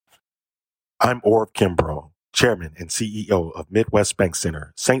I'm Orv Kimbrough, Chairman and CEO of Midwest Bank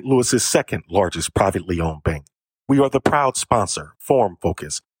Center, St. Louis's second largest privately owned bank. We are the proud sponsor, Forum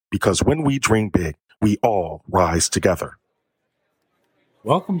Focus, because when we dream big, we all rise together.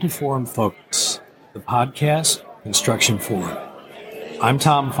 Welcome to Forum Focus, the podcast Construction Forum. I'm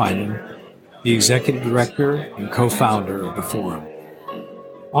Tom Finan, the Executive Director and co-founder of the Forum.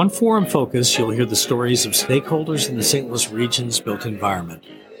 On Forum Focus, you'll hear the stories of stakeholders in the St. Louis region's built environment.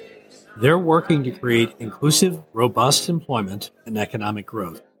 They're working to create inclusive, robust employment and economic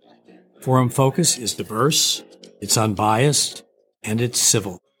growth. Forum Focus is diverse, it's unbiased, and it's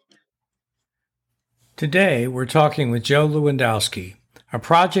civil. Today, we're talking with Joe Lewandowski, a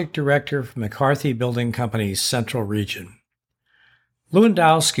project director for McCarthy Building Company's Central Region.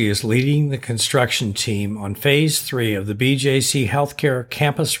 Lewandowski is leading the construction team on Phase 3 of the BJC Healthcare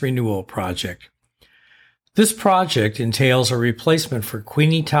Campus Renewal Project. This project entails a replacement for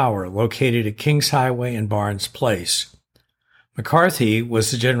Queenie Tower located at Kings Highway and Barnes Place. McCarthy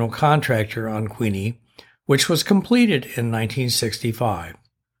was the general contractor on Queenie, which was completed in 1965.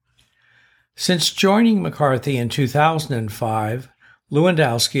 Since joining McCarthy in 2005,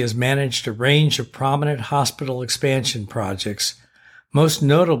 Lewandowski has managed a range of prominent hospital expansion projects, most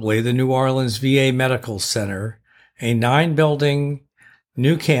notably the New Orleans VA Medical Center, a 9-building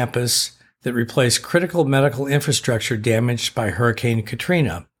new campus that replaced critical medical infrastructure damaged by Hurricane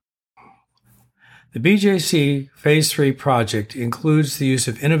Katrina. The BJC Phase 3 project includes the use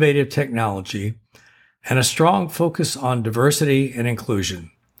of innovative technology and a strong focus on diversity and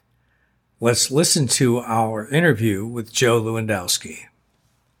inclusion. Let's listen to our interview with Joe Lewandowski.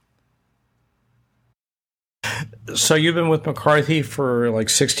 So you've been with McCarthy for like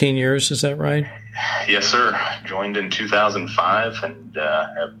 16 years, is that right? Yes, sir. Joined in 2005 and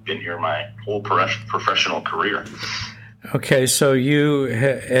have been here my whole professional career. Okay, so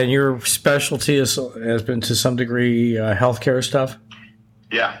your specialty has been to some degree healthcare stuff?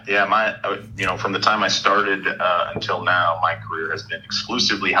 Yeah. From the time I started until now, my career has been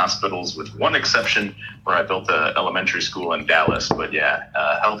exclusively hospitals, with one exception where I built an elementary school in Dallas. But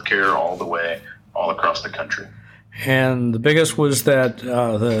healthcare all the way, all across the country. And the biggest was that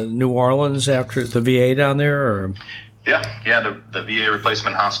the New Orleans after the VA down there, or? Yeah, the VA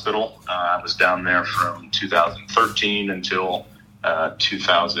replacement hospital. I was down there from 2013 until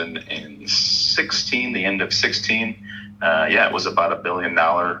 2016, the end of 16. It was about $1 billion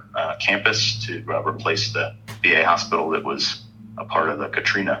campus to replace the VA hospital that was a part of the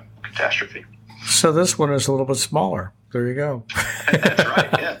Katrina catastrophe. So this one is a little bit smaller. There you go. That's right.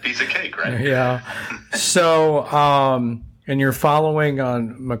 Yeah, piece of cake, right? Yeah. So, and you're following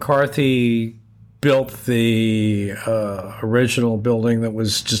on McCarthy built the original building that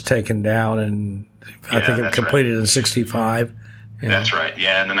was just taken down, and I think it completed in 65. Yeah. That's right.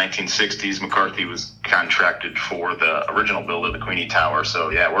 Yeah, in the 1960s, McCarthy was contracted for the original build of the Queenie Tower. So,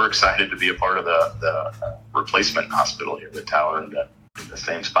 we're excited to be a part of the replacement hospital here, the tower in the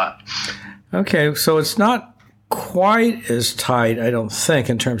same spot. Okay, so it's not quite as tight, I don't think,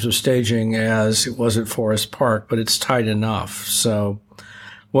 in terms of staging as it was at Forest Park, but it's tight enough. So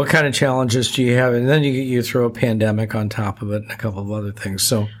what kind of challenges do you have? And then you throw a pandemic on top of it and a couple of other things.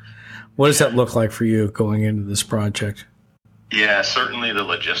 So what does that look like for you going into this project? Yeah, certainly the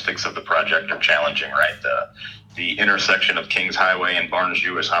logistics of the project are challenging, right? The intersection of Kings Highway and Barnes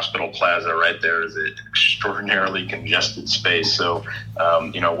Jewish Hospital Plaza right there is an extraordinarily congested space. So,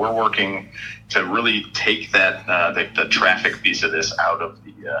 we're working to really take that the traffic piece of this out of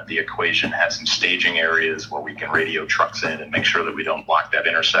the equation, have some staging areas where we can radio trucks in and make sure that we don't block that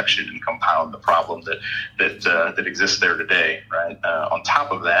intersection and compound the problem that exists there today, right? On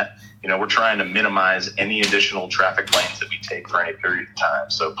top of that, we're trying to minimize any additional traffic lanes that we take for any period of time.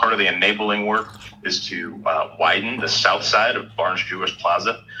 So part of the enabling work is to widen the south side of Barnes Jewish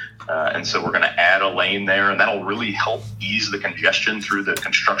Plaza. And so we're going to add a lane there, and that'll really help ease the congestion through the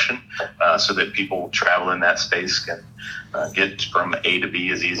construction so that people travel in that space can get from A to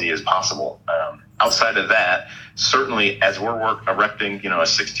B as easy as possible. Outside of that, certainly as we're erecting, a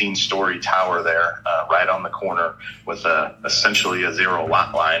 16-story tower there right on the corner with essentially a zero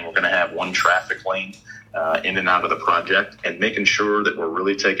lot line, we're going to have one traffic lane in and out of the project, and making sure that we're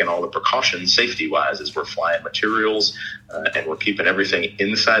really taking all the precautions safety-wise as we're flying materials and we're keeping everything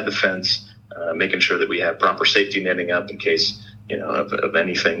inside the fence, making sure that we have proper safety netting up in case of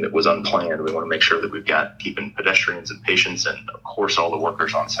anything that was unplanned. We want to make sure that we've got keeping pedestrians and patients and, of course, all the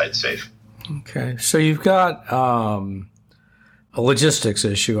workers on site safe. Okay. So you've got a logistics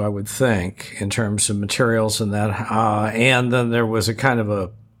issue, I would think, in terms of materials and that. And then there was a kind of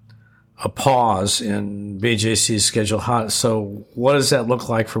a a pause in BJC's schedule. So what does that look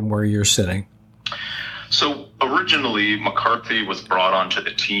like from where you're sitting? So originally, McCarthy was brought onto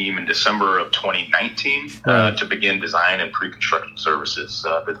the team in December of 2019 to begin design and pre-construction services.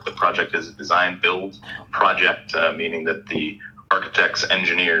 The project is a design-build project, meaning that the architects,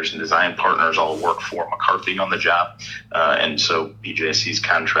 engineers, and design partners all work for McCarthy on the job. And so BJC's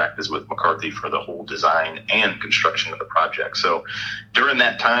contract is with McCarthy for the whole design and construction of the project. So during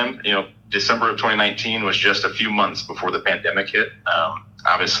that time, December of 2019 was just a few months before the pandemic hit.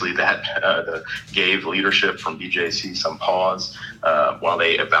 Obviously, that gave leadership from BJC some pause while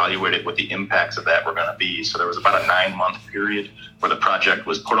they evaluated what the impacts of that were going to be. So there was about a 9-month period where the project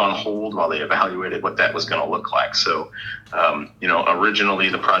was put on hold while they evaluated what that was going to look like. So, originally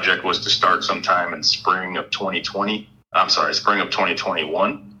the project was to start sometime in spring of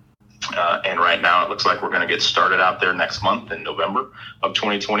 2021. And right now it looks like we're going to get started out there next month in November of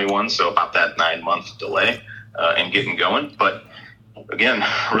 2021. So about that 9-month delay in getting going. But again,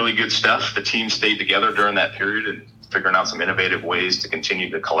 really good stuff. The team stayed together during that period and figuring out some innovative ways to continue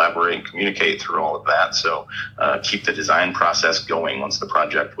to collaborate and communicate through all of that. So keep the design process going once the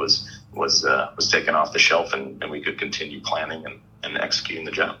project was taken off the shelf and we could continue planning and executing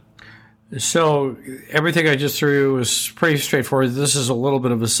the job. So everything I just threw was pretty straightforward. This is a little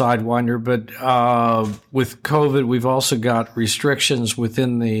bit of a sidewinder, but with COVID, we've also got restrictions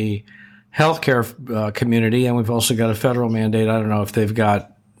within the healthcare community, and we've also got a federal mandate. I don't know if they've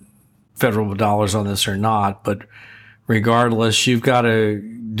got federal dollars on this or not, but regardless, you've got to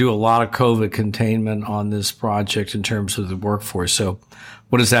do a lot of COVID containment on this project in terms of the workforce. So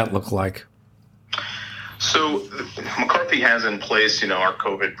what does that look like? So McCarthy has in place, our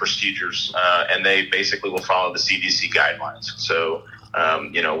COVID procedures, and they basically will follow the CDC guidelines. So,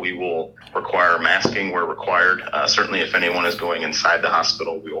 we will require masking where required. Certainly, if anyone is going inside the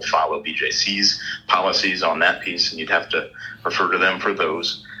hospital, we will follow BJC's policies on that piece, and you'd have to refer to them for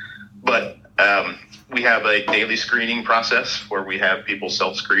those. But we have a daily screening process where we have people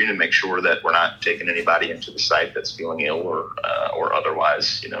self-screen and make sure that we're not taking anybody into the site that's feeling ill or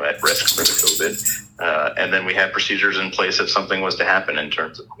otherwise, at risk for the COVID. And then we have procedures in place if something was to happen in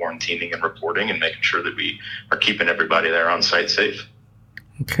terms of quarantining and reporting and making sure that we are keeping everybody there on site safe.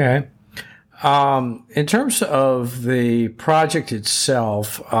 Okay. In terms of the project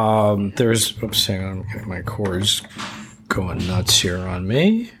itself, hang on, I'm getting my cords going nuts here on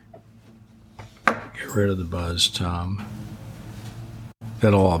me. Get rid of the buzz, Tom.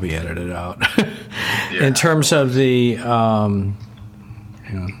 That'll all be edited out. Yeah. In terms of the, hang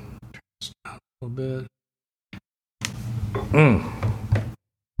on, a little bit. I'm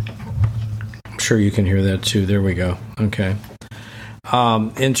sure you can hear that too. There we go. Okay.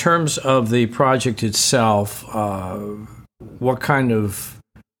 In terms of the project itself, what kind of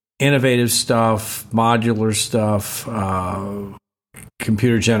innovative stuff, modular stuff,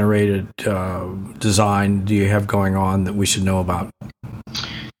 computer-generated design do you have going on that we should know about?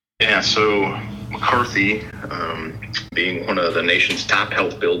 Yeah, so McCarthy, being one of the nation's top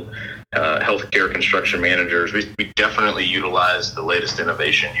healthcare construction managers, we definitely utilize the latest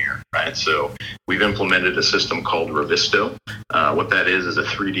innovation here, right? So we've implemented a system called Revisto. What that is a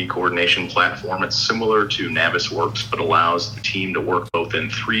 3D coordination platform. It's similar to Navisworks, but allows the team to work both in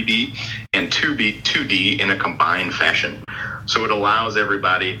 3D and 2D in a combined fashion. So it allows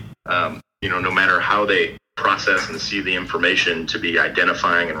everybody, no matter how they process and see the information, to be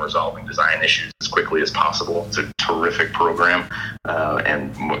identifying and resolving design issues as quickly as possible. It's a terrific program.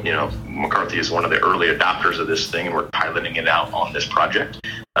 And McCarthy is one of the early adopters of this thing, and we're piloting it out on this project.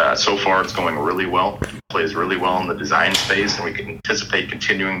 So far, it's going really well. It plays really well in the design space, and we can anticipate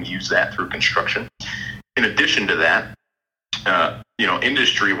continuing to use that through construction. In addition to that,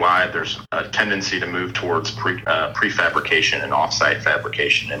 industry-wide, there's a tendency to move towards prefabrication and off-site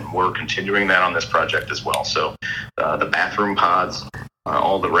fabrication, and we're continuing that on this project as well. So the bathroom pods,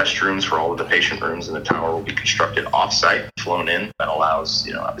 all the restrooms for all of the patient rooms in the tower will be constructed off-site, flown in. That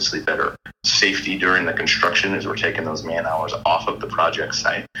allows, obviously better safety during the construction as we're taking those man hours off of the project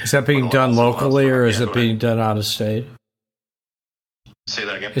site. Is that being done locally, or is it being done out of state? Say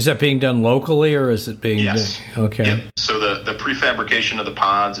that again. Is that being done locally, or is it being Yes. done? Okay. Yep. So the prefabrication of the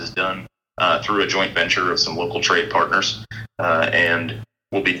pods is done through a joint venture of some local trade partners, and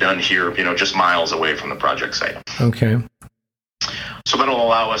will be done here, just miles away from the project site. Okay. So that'll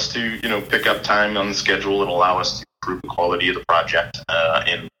allow us to, pick up time on the schedule. It'll allow us to improve the quality of the project,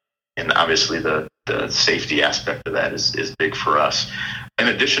 and obviously the safety aspect of that is big for us. In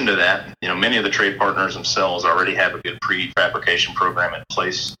addition to that, many of the trade partners themselves already have a good prefabrication program in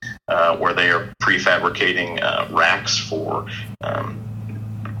place where they are prefabricating racks for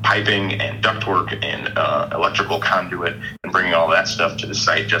piping and ductwork and electrical conduit, and bringing all that stuff to the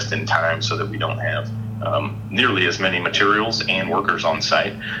site just in time so that we don't have nearly as many materials and workers on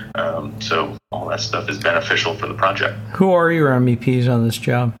site. So all that stuff is beneficial for the project. Who are your MEPs on this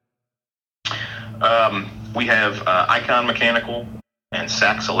job? We have Icon Mechanical and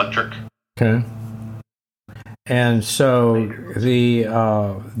Sachs Electric. Okay. And so the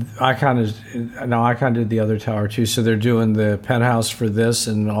Icon did the other tower too. So they're doing the penthouse for this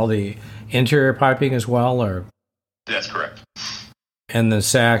and all the interior piping as well, or? That's correct. And the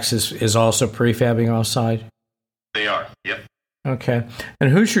Sachs is also prefabbing offsite? They are, yep. Okay. And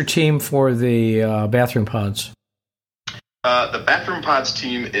who's your team for the bathroom pods? The bathroom pods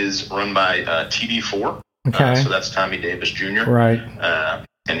team is run by TD4. Okay. So that's Tommy Davis Jr. Right.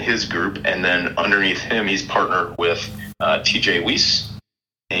 And his group. And then underneath him, he's partnered with TJ Weiss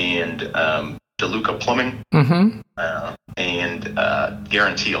and DeLuca Plumbing and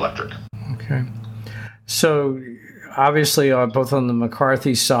Guarantee Electric. Okay. So obviously, both on the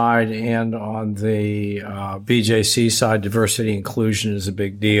McCarthy side and on the BJC side, diversity inclusion is a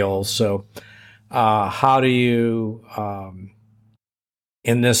big deal. So how do you,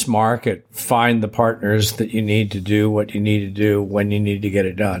 in this market, find the partners that you need to do what you need to do when you need to get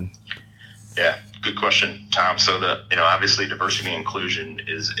it done? Yeah, good question, Tom. So obviously diversity and inclusion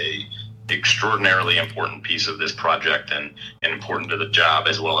is a extraordinarily important piece of this project and important to the job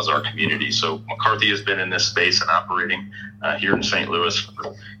as well as our community. So McCarthy has been in this space and operating here in St. Louis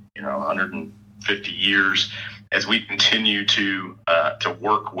for 150 years as we continue to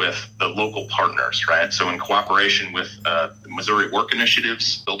work with the local partners, right? So in cooperation with the Missouri Work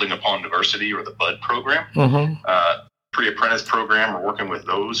Initiatives, Building Upon Diversity, or the BUD program, pre-apprentice program, we're working with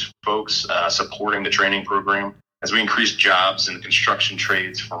those folks supporting the training program as we increase jobs in the construction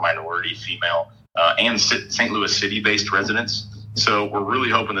trades for minority, female, and St. Louis City-based residents. So we're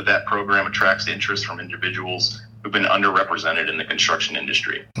really hoping that program attracts interest from individuals who've been underrepresented in the construction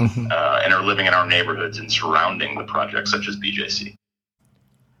industry and are living in our neighborhoods and surrounding the project, such as BJC.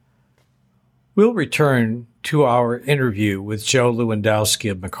 We'll return to our interview with Joe Lewandowski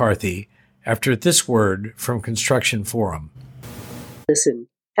of McCarthy after this word from Construction Forum. Listen,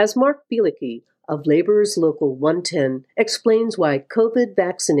 as Mark Bielicki of Laborers Local 110 explains why COVID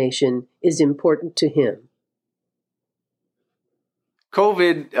vaccination is important to him.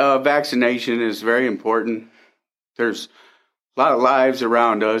 COVID vaccination is very important. There's a lot of lives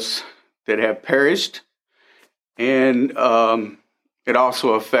around us that have perished, and it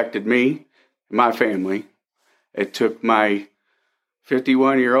also affected me and my family. It took my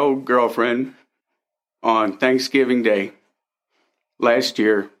 51-year-old girlfriend on Thanksgiving Day last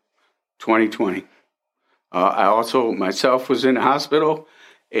year, 2020. I also myself was in the hospital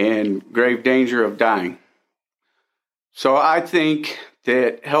in grave danger of dying. So I think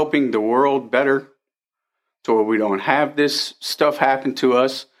that helping the world better so we don't have this stuff happen to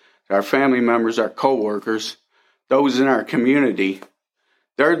us, our family members, our coworkers, those in our community,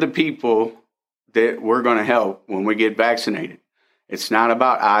 they're the people that we're going to help when we get vaccinated. It's not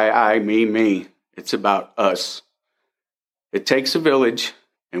about I, me. It's about us. It takes a village,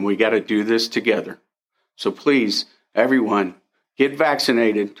 and we got to do this together. So please, everyone, get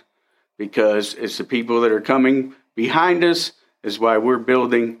vaccinated, because it's the people that are coming behind us is why we're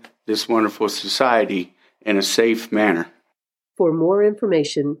building this wonderful society in a safe manner. For more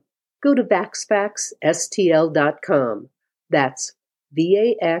information, go to VaxFactsSTL.com. That's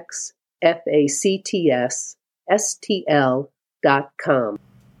VaxFactsSTL.com.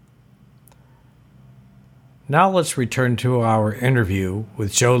 Now let's return to our interview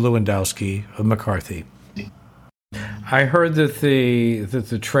with Joe Lewandowski of McCarthy. I heard that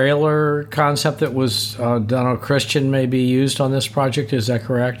the trailer concept that was done on Christian may be used on this project. Is that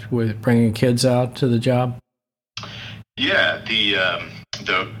correct? With bringing kids out to the job? Yeah, the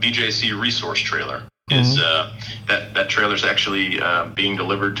BJC resource trailer is that trailer is actually being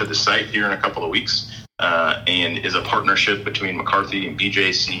delivered to the site here in a couple of weeks, and is a partnership between McCarthy and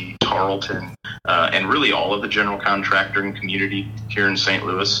BJC, Tarleton, and really all of the general contracting community here in St.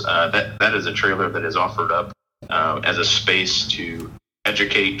 Louis. That is a trailer that is offered up as a space to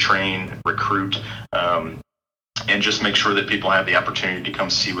educate, train, recruit, and just make sure that people have the opportunity to come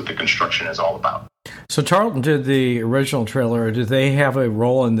see what the construction is all about. So Tarleton did the original trailer. Do they have a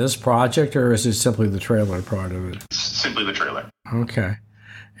role in this project, or is it simply the trailer part of it? Simply the trailer. Okay.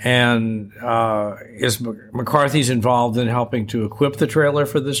 And is McCarthy's involved in helping to equip the trailer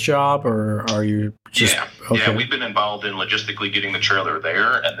for this job, or are you just... Yeah, we've been involved in logistically getting the trailer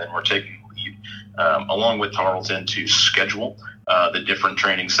there, and then we're taking the lead, along with Tarleton, to schedule the different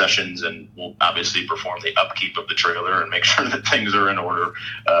training sessions, and we'll obviously perform the upkeep of the trailer and make sure that things are in order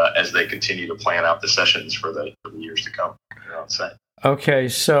as they continue to plan out the sessions for the years to come here on site. Okay,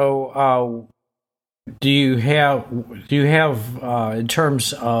 so do you have in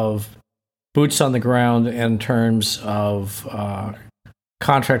terms of boots on the ground, in terms of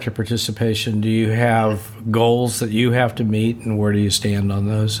contractor participation, do you have goals that you have to meet, and where do you stand on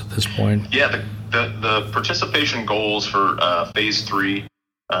those at this point? Yeah, the participation goals for phase 3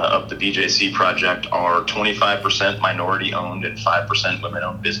 of the BJC project are 25% minority owned and 5% women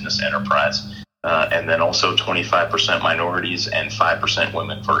owned business enterprise. And then also 25% minorities and 5%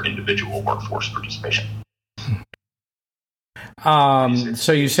 women for individual workforce participation.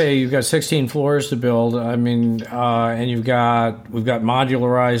 So you say you've got 16 floors to build. I mean, and we've got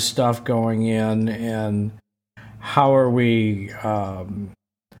modularized stuff going in. And how are we?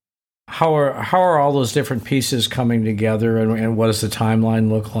 How are all those different pieces coming together? And what does the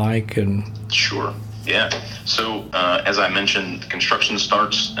timeline look like? And sure. Yeah. So as I mentioned, construction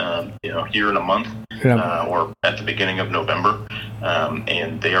starts here in a month or at the beginning of November,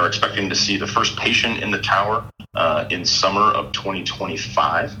 and they are expecting to see the first patient in the tower in summer of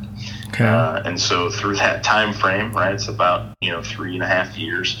 2025. Okay. And so through that time frame, right, it's about 3.5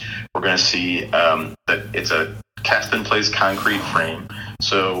 years. We're going to see that it's a cast in place concrete frame.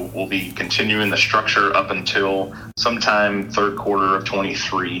 So we'll be continuing the structure up until sometime third quarter of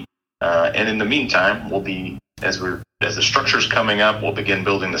 23. And in the meantime, we'll be, as the structure's coming up, we'll begin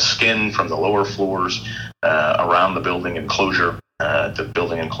building the skin from the lower floors around the building enclosure. The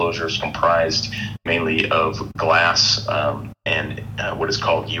building enclosure is comprised mainly of glass and what is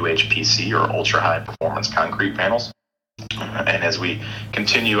called UHPC, or ultra high performance concrete panels. And as we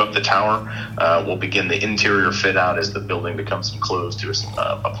continue up the tower, we'll begin the interior fit out as the building becomes enclosed to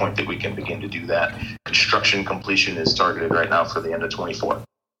a point that we can begin to do that. Construction completion is targeted right now for the end of 24.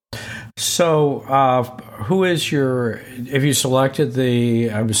 So, who is have you selected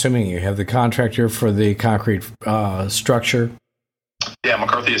I'm assuming you have the contractor for the concrete structure? Yeah,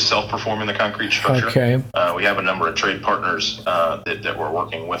 McCarthy is self-performing the concrete structure. Okay. We have a number of trade partners that we're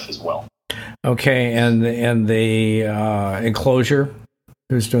working with as well. Okay, and the enclosure,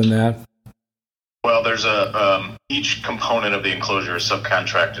 who's doing that? Well, there's each component of the enclosure is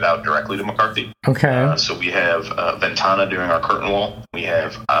subcontracted out directly to McCarthy. Okay. So we have Ventana doing our curtain wall. We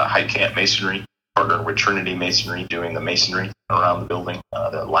have High Camp Masonry, partnered with Trinity Masonry, doing the masonry around the building,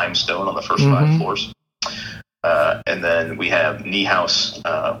 the limestone on the first 5 floors. And then we have Niehaus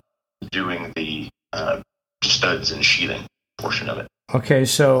doing the studs and sheathing portion of it. Okay,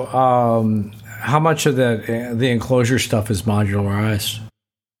 so how much of the enclosure stuff is modularized?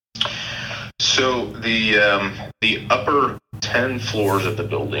 So the upper 10 floors of the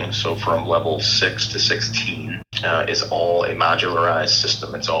building, so from level 6 to 16, is all a modularized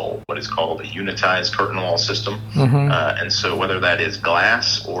system. It's all what is called a unitized curtain wall system. And so whether that is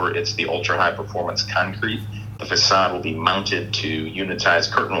glass or it's the ultra high performance concrete, the facade will be mounted to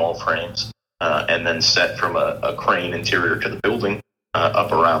unitized curtain wall frames and then set from a crane interior to the building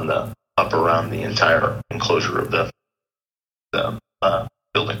up around the entire enclosure of the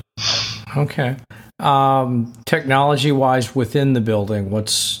building. Okay. Technology-wise, within the building,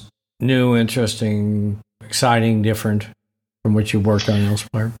 what's new, interesting, exciting, different from what you've worked on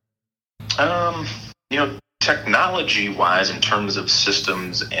elsewhere? Technology-wise, in terms of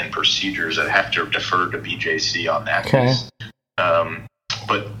systems and procedures, I'd have to defer to BJC on that. Okay.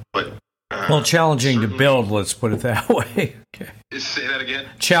 But challenging to build, let's put it that way. Okay. Say that again?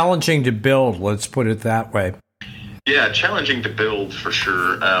 Challenging to build, let's put it that way. Yeah, challenging to build for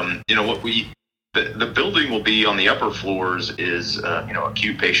sure. The building will be on the upper floors is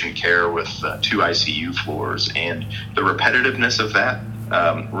acute patient care with 2 ICU floors, and the repetitiveness of that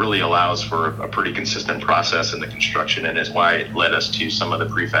really allows for a pretty consistent process in the construction, and is why it led us to some of the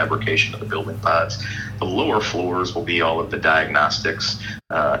prefabrication of the building pods. The lower floors will be all of the diagnostics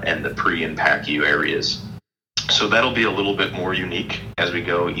and the pre and PACU areas. So that'll be a little bit more unique as we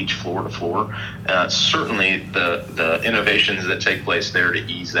go each floor to floor. Certainly the innovations that take place there to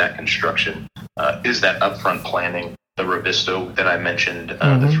ease that construction is that upfront planning, the Revisto that I mentioned, the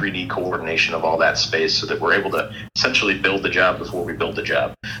 3D coordination of all that space, so that we're able to essentially build the job before we build the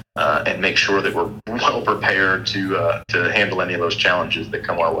job and make sure that we're well prepared to handle any of those challenges that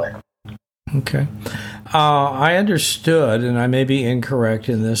come our way. Okay. I understood, and I may be incorrect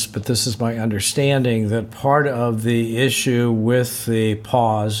in this, but this is my understanding, that part of the issue with the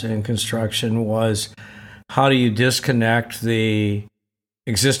pause in construction was how do you disconnect the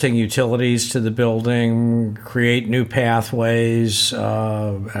existing utilities to the building, create new pathways.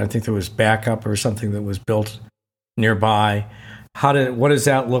 I think there was backup or something that was built nearby. what does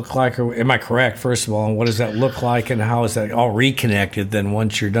that look like? Or am I correct, first of all? And what does that look like, and how is that all reconnected then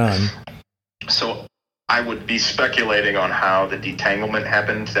once you're done? So I would be speculating on how the detanglement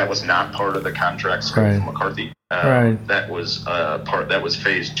happened. That was not part of the contract scope from McCarthy. That was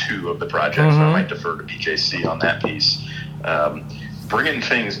phase 2 of the project. So I might defer to BJC on that piece. Bringing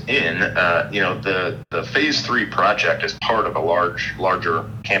things in, the phase 3 project is part of a larger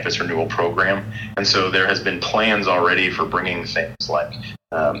campus renewal program. And so there has been plans already for bringing things like,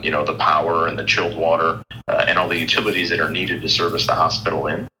 the power and the chilled water and all the utilities that are needed to service the hospital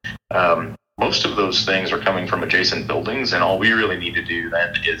in. Most of those things are coming from adjacent buildings, and all we really need to do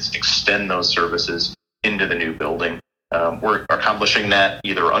then is extend those services into the new building. We're accomplishing that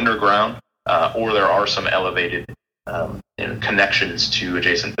either underground or there are some elevated connections to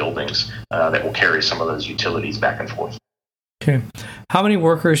adjacent buildings that will carry some of those utilities back and forth. Okay. How many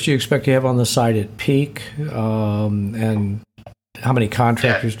workers do you expect to have on the site at peak? And how many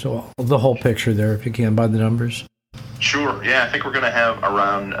contractors? The whole picture there, if you can, by the numbers. Sure. Yeah, I think we're going to have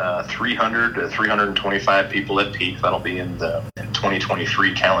around 300 to 325 people at peak. That'll be in the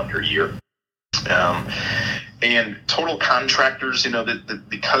 2023 calendar year. And total contractors,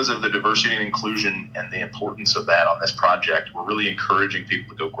 because of the diversity and inclusion and the importance of that on this project, we're really encouraging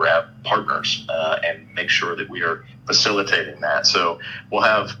people to go grab partners and make sure that we are facilitating that. So we'll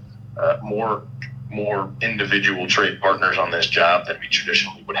have more individual trade partners on this job than we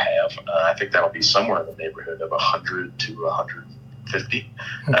traditionally would have. I think that'll be somewhere in the neighborhood of 100 to 150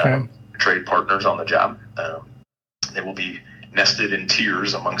 trade partners on the job. They will be nested in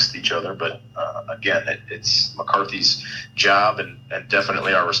tiers amongst each other, but again, it's McCarthy's job and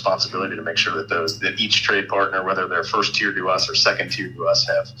definitely our responsibility to make sure that each trade partner, whether they're first tier to us or second tier to us,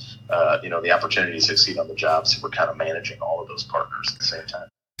 have the opportunity to succeed on the job. So we're kind of managing all of those partners at the same time.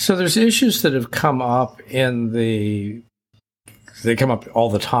 So there's issues that have come up they come up all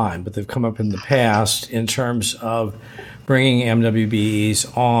the time, but they've come up in the past in terms of bringing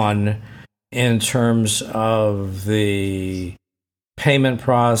MWBEs on, in terms of the payment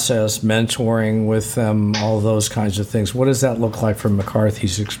process, mentoring with them, all those kinds of things. What does that look like from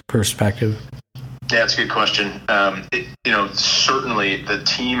McCarthy's perspective? Yeah, that's a good question. Certainly the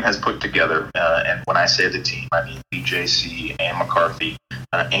team has put together, and when I say the team, I mean BJC and McCarthy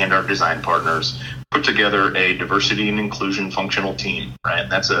and our design partners, put together a diversity and inclusion functional team, right?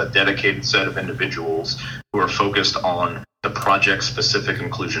 And that's a dedicated set of individuals who are focused on the project-specific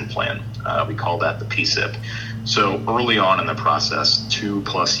inclusion plan. We call that the PSIP. So early on in the process,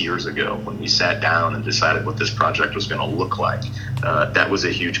 2+ years ago, when we sat down and decided what this project was going to look like, that was a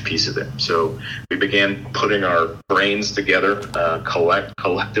huge piece of it. So we began putting our brains together,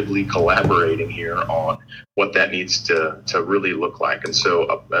 collectively collaborating here on what that needs to really look like. And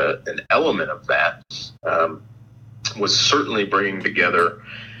so an element of that was certainly bringing together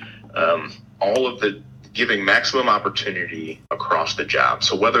all of the giving maximum opportunity across the job.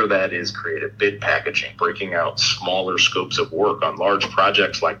 So whether that is creative bid packaging, breaking out smaller scopes of work on large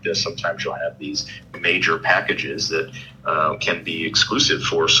projects like this, sometimes you'll have these major packages that can be exclusive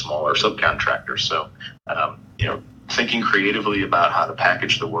for smaller subcontractors. So, thinking creatively about how to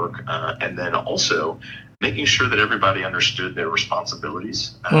package the work and then also making sure that everybody understood their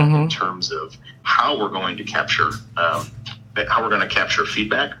responsibilities in terms of how we're going to capture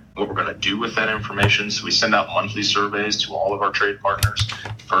feedback, what we're going to do with that information. So we send out monthly surveys to all of our trade partners,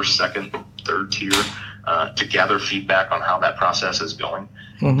 first, second, third tier, to gather feedback on how that process is going.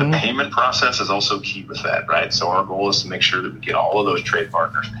 The payment process is also key with that, right? So our goal is to make sure that we get all of those trade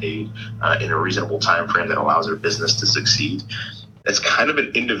partners paid in a reasonable time frame that allows their business to succeed. It's kind of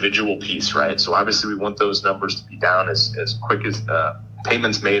an individual piece, right? So obviously we want those numbers to be down as quick as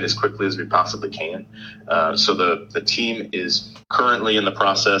payments made as quickly as we possibly can. So the team is currently in the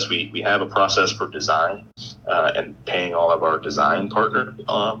process. We have a process for design and paying all of our design partner,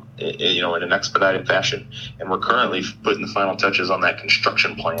 in an expedited fashion. And we're currently putting the final touches on that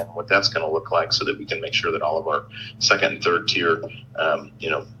construction plan, what that's going to look like, so that we can make sure that all of our second and third tier,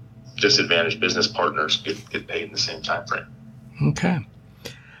 disadvantaged business partners get paid in the same time frame. Okay.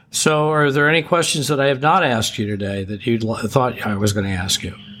 So are there any questions that I have not asked you today that you thought I was going to ask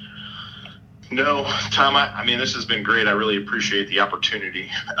you? No, Tom, I mean, this has been great. I really appreciate the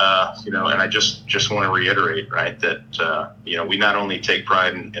opportunity, and I just want to reiterate, right, that, we not only take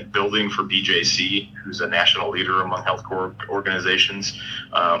pride in building for BJC, who's a national leader among healthcare organizations,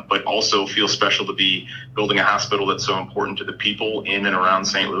 but also feel special to be building a hospital that's so important to the people in and around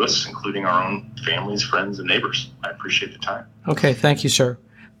St. Louis, including our own families, friends, and neighbors. I appreciate the time. Okay. Thank you, sir.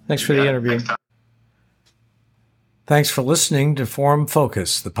 Thanks for the interview. Thanks for listening to Forum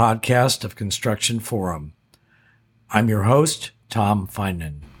Focus, the podcast of Construction Forum. I'm your host, Tom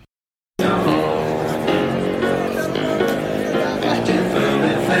Finan.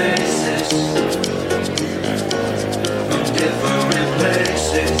 Different faces from different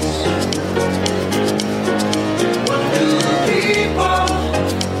places.